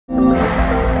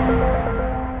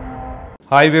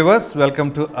Hi viewers, welcome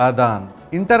to Aadan.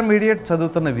 Intermediate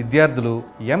చదువుతున్న విద్యార్థులు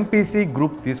MPC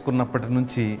group తీసుకున్నప్పటి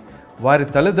నుంచి వారి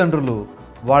తల్లిదండ్రులు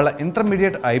వాళ్ళ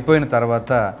ఇంటర్మీడియట్ అయిపోయిన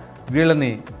తర్వాత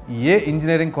వీళ్ళని ఏ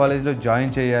ఇంజనీరింగ్ కాలేజ్లో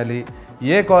జాయిన్ చేయాలి,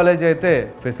 ఏ కాలేజ్ అయితే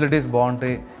ఫెసిలిటీస్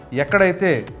బాగుంటాయి,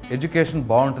 ఎక్కడైతే ఎడ్యుకేషన్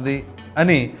బాగుంటుంది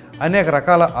అని అనేక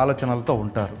రకాల ఆలోచనలతో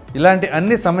ఉంటారు. ఇలాంటి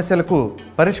అన్ని సమస్యలకు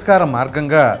పరిష్కార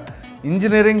మార్గంగా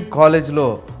ఇంజనీరింగ్ కాలేజ్లో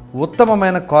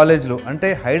ఉత్తమమైన కాలేజీలు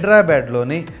అంటే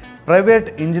హైదరాబాద్లోని ప్రైవేట్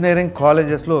ఇంజనీరింగ్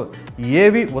కాలేజెస్లో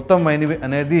ఏవి ఉత్తమమైనవి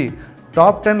అనేది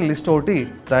టాప్ 10 లిస్ట్ ఒకటి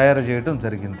తయారు చేయడం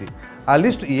జరిగింది. ఆ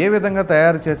లిస్ట్ ఏ విధంగా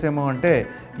తయారు చేసామో అంటే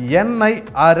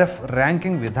NIRF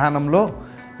ర్యాంకింగ్ విధానంలో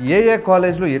ఏ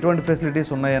కాలేజ్లో ఎటువంటి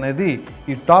ఫెసిలిటీస్ ఉన్నాయనేది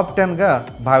ఈ టాప్ 10గా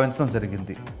భావించడం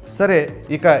జరిగింది. సరే,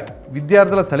 ఇక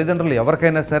విద్యార్థుల తల్లిదండ్రులు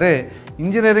ఎవరికైనా సరే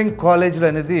ఇంజనీరింగ్ కాలేజీలు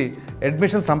అనేది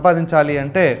అడ్మిషన్ సంపాదించాలి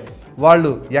అంటే వాళ్ళు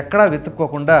ఎక్కడా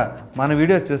వెతుక్కోకుండా మన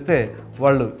వీడియో చూస్తే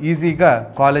వాళ్ళు ఈజీగా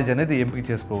కాలేజ్ అనేది ఎంపిక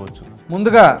చేసుకోవచ్చు.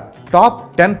 ముందుగా టాప్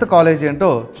 10th కాలేజ్ ఏంటో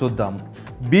చూద్దాం.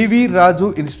 BV Raju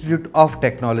institute of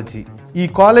technology. ఈ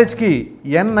కాలేజ్కి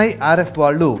NIRF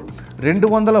వాళ్ళు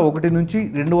 201 నుంచి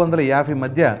 250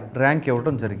 మధ్య ర్యాంక్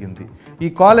ఇవ్వడం జరిగింది. ఈ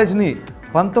కాలేజ్ని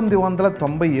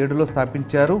 1997లో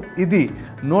స్థాపించారు. ఇది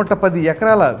 110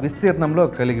 ఎకరాల విస్తీర్ణంలో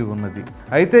కలిగి ఉన్నది.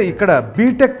 అయితే ఇక్కడ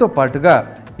బీటెక్తో పాటుగా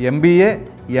MBA,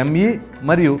 ME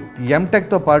మరియు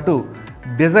MTechతో పాటు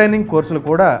డిజైనింగ్ కోర్సులు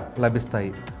కూడా లభిస్తాయి.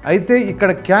 అయితే ఇక్కడ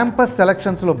క్యాంపస్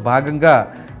సెలక్షన్స్లో భాగంగా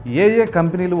ఏ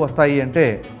కంపెనీలు వస్తాయి అంటే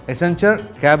ఎసెంచర్,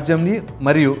 క్యాప్జెమిని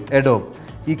మరియు ఎడోబ్.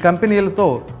 ఈ కంపెనీలతో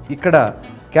ఇక్కడ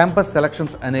క్యాంపస్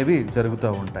సెలక్షన్స్ అనేవి జరుగుతూ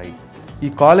ఉంటాయి. ఈ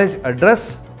college address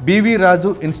BV Raju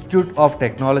institute of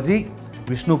technology,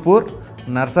 Vishnupur,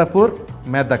 Narsapur,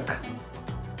 Medak.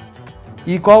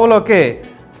 ఈ కోవలోకే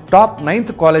top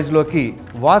 9th కాలేజ్లోకి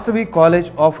Vasavi college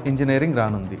of engineering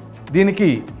రానుంది. దీనికి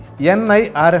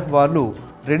NIRF వాళ్ళు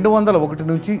 201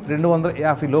 నుంచి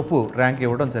 250 లోపు ర్యాంక్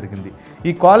ఇవ్వడం జరిగింది.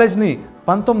 ఈ కాలేజ్ని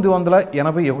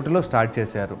 1981లో స్టార్ట్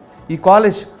చేశారు. ఈ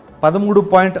కాలేజ్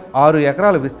 13.6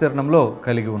 ఎకరాల విస్తీర్ణంలో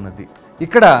కలిగి ఉన్నది.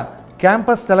 ఇక్కడ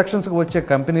క్యాంపస్ సెలక్షన్స్కి వచ్చే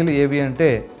కంపెనీలు ఏవి అంటే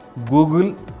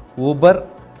Google, Uber,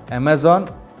 Amazon,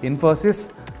 Infosys,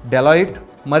 Deloitte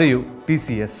మరియు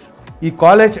TCS. ఈ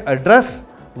college address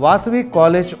Vasavi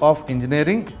college of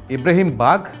engineering, Ibrahim,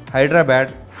 bag, Hyderabad.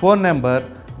 Phone number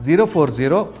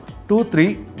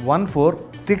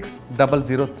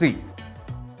 04023146003.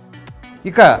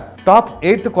 ఇక టాప్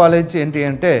 8th కాలేజ్ ఏంటి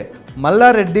అంటే మల్లా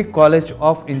రెడ్డి కాలేజ్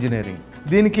ఆఫ్ ఇంజనీరింగ్.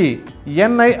 దీనికి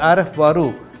NIRF వారు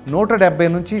 170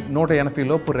 నుంచి 180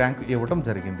 లోపు ర్యాంక్ ఇవ్వడం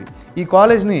జరిగింది. ఈ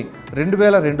కాలేజ్ని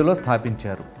 2002లో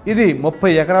స్థాపించారు. ఇది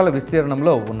 30 ఎకరాల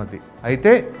విస్తీర్ణంలో ఉన్నది.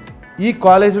 అయితే ఈ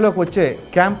కాలేజీలోకి వచ్చే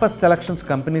క్యాంపస్ సెలక్షన్స్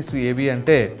కంపెనీస్ ఏవి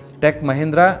అంటే tech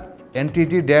Mahindra,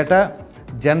 NTT data,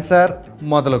 Zensar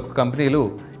మొదలగు కంపెనీలు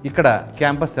ఇక్కడ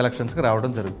క్యాంపస్ సెలక్షన్స్కి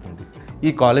రావడం జరుగుతుంది. ఈ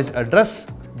college address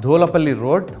Dulapalli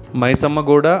road,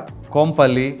 Maisammaguda,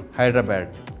 Kompally, Hyderabad.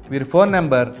 వీరి ఫోన్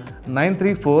నెంబర్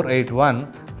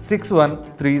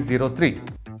 9348161303.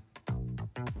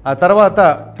 ఆ తర్వాత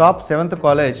top 7th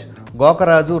college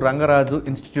Gokaraju Rangaraju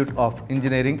institute of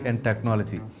engineering and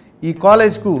technology. ఈ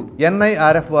కాలేజ్కు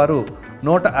NIRF వారు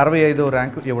 165వ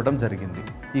ర్యాంకు ఇవ్వడం జరిగింది.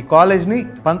 ఈ కాలేజ్ని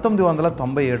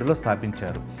 1997లో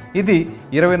స్థాపించారు. ఇది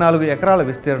 24 ఎకరాల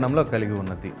విస్తీర్ణంలో కలిగి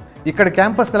ఉన్నది. ఇక్కడ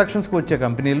క్యాంపస్ సెలక్షన్స్కి వచ్చే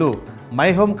కంపెనీలు my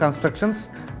home constructions,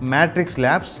 matrix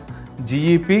labs,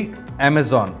 GEP,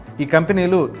 Amazon. ఈ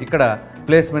కంపెనీలు ఇక్కడ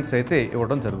ప్లేస్మెంట్స్ అయితే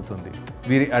ఇవ్వడం జరుగుతుంది.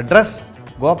 వీరి address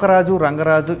Gokaraju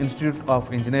Rangaraju institute of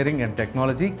engineering and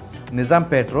technology,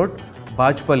 Nizampet road,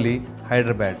 Bachupally,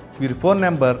 Hyderabad. వీరి ఫోన్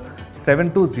నెంబర్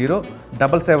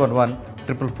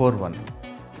 7207714441.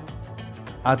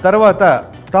 ఆ తర్వాత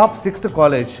top 6th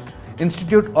college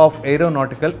institute of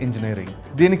aeronautical engineering.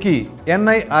 దీనికి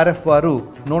NIRF వారు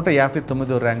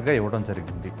 159వ ర్యాంక్గా ఇవ్వడం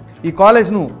జరిగింది. ఈ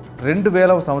కాలేజ్ను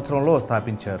 2000వ సంవత్సరంలో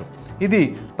స్థాపించారు. ఇది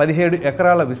 17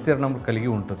 ఎకరాల విస్తీర్ణం కలిగి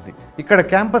ఉంటుంది. ఇక్కడ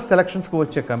క్యాంపస్ సెలక్షన్స్కి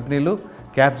వచ్చే కంపెనీలు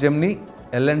Capgemini,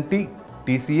 LNT,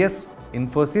 TCS,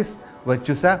 Infosys,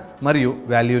 Virtusa మరియు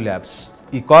వాల్యూ ల్యాబ్స్.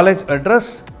 ఈ college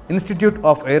address institute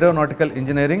of aeronautical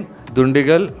engineering,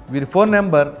 Dundigal. వీరి ఫోన్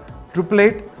నెంబర్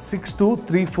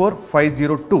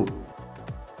 8886234502.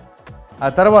 ఆ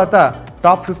తర్వాత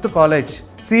top 5th college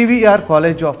CVR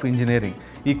college of engineering.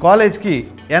 ఈ కాలేజ్కి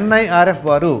NIRF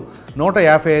వారు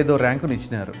 155వ ర్యాంకును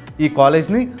ఇచ్చినారు. ఈ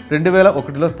కాలేజ్ని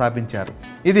 2001లో స్థాపించారు.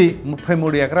 ఇది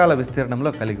 33 ఎకరాల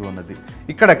విస్తీర్ణంలో కలిగి ఉన్నది.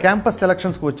 ఇక్కడ క్యాంపస్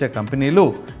సెలక్షన్స్కి వచ్చే కంపెనీలు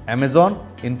అమెజాన్,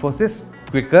 ఇన్ఫోసిస్,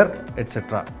 క్విక్కర్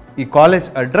ఎట్సెట్రా. ఈ college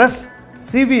address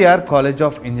CVR college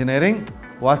of engineering,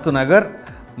 వాస్తునగర్,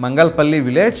 Mangalpalli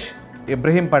village,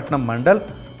 Ibrahimpatnam mandal,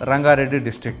 Rangareddy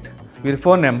district. వీరి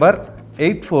ఫోన్ నెంబర్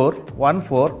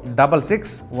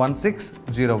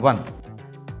 8414661601.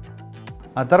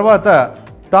 ఆ తర్వాత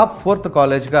top 4th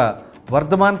కాలేజ్గా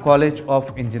Vardhaman college of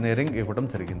engineering ఇవ్వడం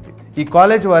జరిగింది. ఈ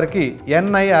కాలేజ్ వారికి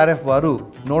NIRF వారు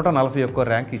 141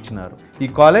 ర్యాంక్ ఇచ్చినారు. ఈ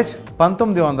కాలేజ్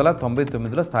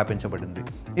 1999లో స్థాపించబడింది.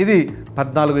 ఇది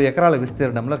 14 ఎకరాల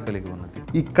విస్తీర్ణంలో కలిగి ఉన్నది.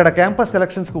 ఇక్కడ క్యాంపస్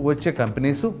సెలక్షన్స్కు వచ్చే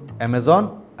companies Amazon,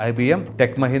 IBM,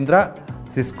 tech Mahindra,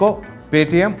 Cisco,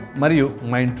 Paytm మరియు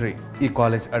మైంట్రీ. ఈ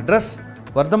college address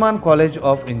Vardhaman college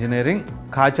of engineering,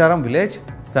 Kacharam village,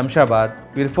 Shamshabad.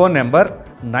 వీరి ఫోన్ నెంబర్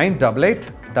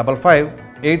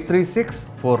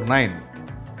 9885583649.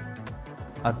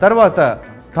 ఆ తర్వాత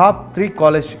టాప్ 3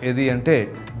 కాలేజ్ ఏది అంటే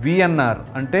VNR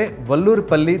అంటే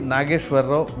వల్లూరిపల్లి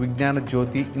నాగేశ్వరరావు విజ్ఞాన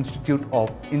జ్యోతి institute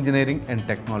of engineering and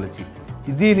technology.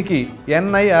 దీనికి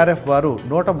NIRF వారు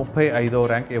 135వ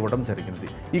ర్యాంక్ ఇవ్వడం జరిగింది.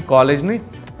 ఈ కాలేజ్ని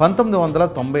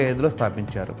 1995లో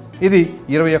స్థాపించారు. ఇది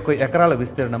 21 ఎకరాల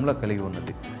విస్తీర్ణంలో కలిగి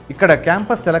ఉన్నది. ఇక్కడ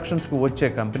క్యాంపస్ సెలక్షన్స్కు వచ్చే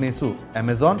companies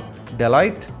Amazon,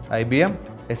 Deloitte, IBM,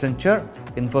 Accenture,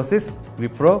 Infosys,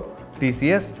 Wipro,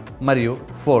 TCS మరియు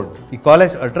ఫోర్డ్. ఈ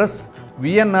college address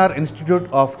VNR institute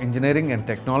of engineering and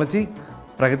technology,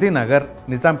 Pragathi Nagar,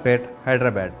 Nizampet,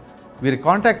 Hyderabad. వీరి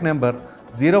కాంటాక్ట్ నెంబర్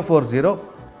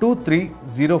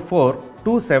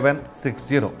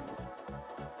 04023042760.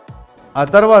 ఆ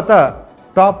తర్వాత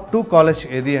టాప్ 2 కాలేజ్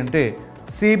ఏది అంటే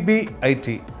CBIT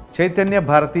Chaitanya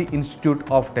Bharati institute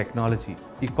of technology.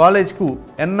 ఈ కాలేజ్కు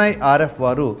NIRF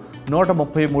వారు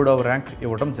 133వ ర్యాంక్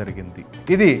ఇవ్వడం జరిగింది.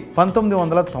 ఇది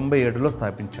 1997లో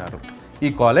స్థాపించారు. ఈ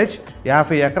కాలేజ్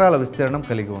 50 ఎకరాల విస్తీర్ణం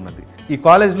కలిగి ఉన్నది. ఈ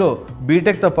కాలేజ్లో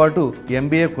బీటెక్తో పాటు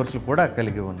MBA కోర్సులు కూడా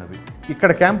కలిగి ఉన్నవి. ఇక్కడ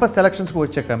క్యాంపస్ సెలక్షన్స్కు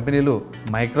వచ్చే కంపెనీలు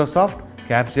Microsoft,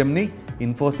 Capgemini,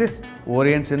 Infosys,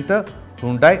 orient centre,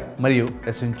 Hyundai మరియు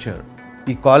ఎసెంచర్.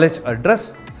 ఈ college address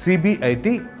CBIT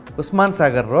Osman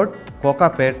Sagar road,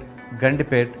 Kokapet,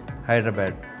 Gandipet,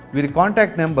 Hyderabad. వీరి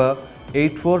కాంటాక్ట్ నెంబర్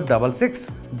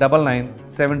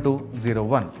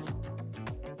 8466997201.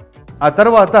 ఆ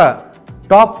తర్వాత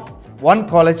టాప్ 1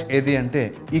 కాలేజ్ ఏది అంటే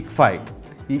ICFI.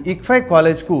 ఈ ICFI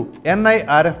కాలేజ్కు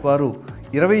NIRF వారు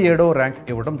 27వ ర్యాంక్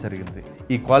ఇవ్వడం జరిగింది.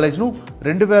 ఈ కాలేజ్ను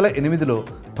 2008లో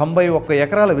 91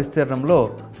 ఎకరాల విస్తీర్ణంలో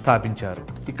స్థాపించారు.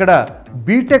 ఇక్కడ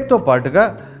బీటెక్తో పాటుగా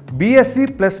BSc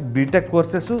ప్లస్ బీటెక్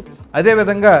కోర్సెస్,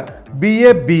 అదేవిధంగా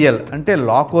BA BL అంటే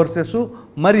లా కోర్సెస్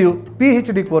మరియు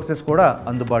PhD కోర్సెస్ కూడా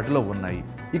అందుబాటులో ఉన్నాయి.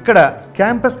 ఇక్కడ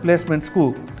campus ప్లేస్మెంట్స్కు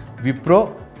Wipro,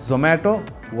 Zomato,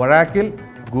 Oracle,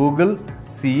 Google,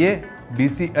 CA,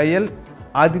 BCIL,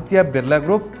 Aditya Birla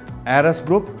group, ఆరస్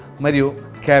group మరియు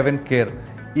క్యావెన్ కేర్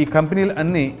ఈ కంపెనీలు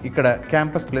అన్నీ ఇక్కడ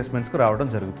క్యాంపస్ ప్లేస్మెంట్స్కు రావడం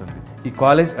జరుగుతుంది. ఈ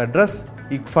college address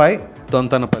ICFI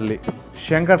తొంతనపల్లి,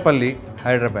 Shankarpally,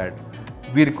 Hyderabad.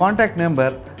 వీరి కాంటాక్ట్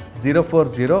నెంబర్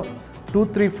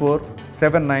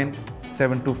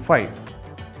 04023479725.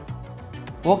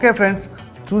 ఓకే ఫ్రెండ్స్,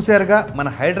 చూశారుగా మన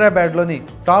హైదరాబాద్లోని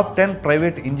టాప్ 10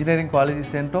 ప్రైవేట్ ఇంజనీరింగ్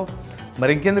కాలేజెస్ ఏంటో.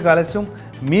 మరి ఇంకెందుకు ఆలస్యం,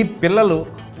 మీ పిల్లలు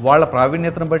వాళ్ళ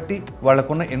ప్రావీణ్యతను బట్టి,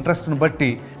 వాళ్ళకున్న ఇంట్రెస్ట్ను బట్టి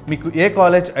మీకు ఏ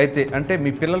కాలేజ్ అయితే అంటే మీ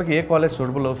పిల్లలకి ఏ కాలేజ్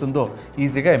సూటబుల్ అవుతుందో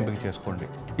ఈజీగా ఎంపిక చేసుకోండి.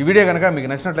 ఈ వీడియో కనుక మీకు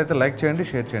నచ్చినట్లయితే లైక్ చేయండి,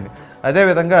 షేర్ చేయండి.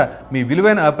 అదేవిధంగా మీ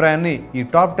విలువైన అభిప్రాయాన్ని ఈ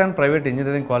టాప్ 10 ప్రైవేట్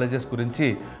ఇంజనీరింగ్ కాలేజెస్ గురించి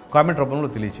కామెంట్ రూపంలో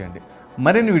తెలియచేయండి.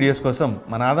 మరిన్ని వీడియోస్ కోసం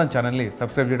మన ఆదాన్ ఛానల్ని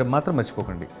సబ్స్క్రైబ్ చేయడం మాత్రం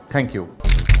మర్చిపోకండి. Thank you.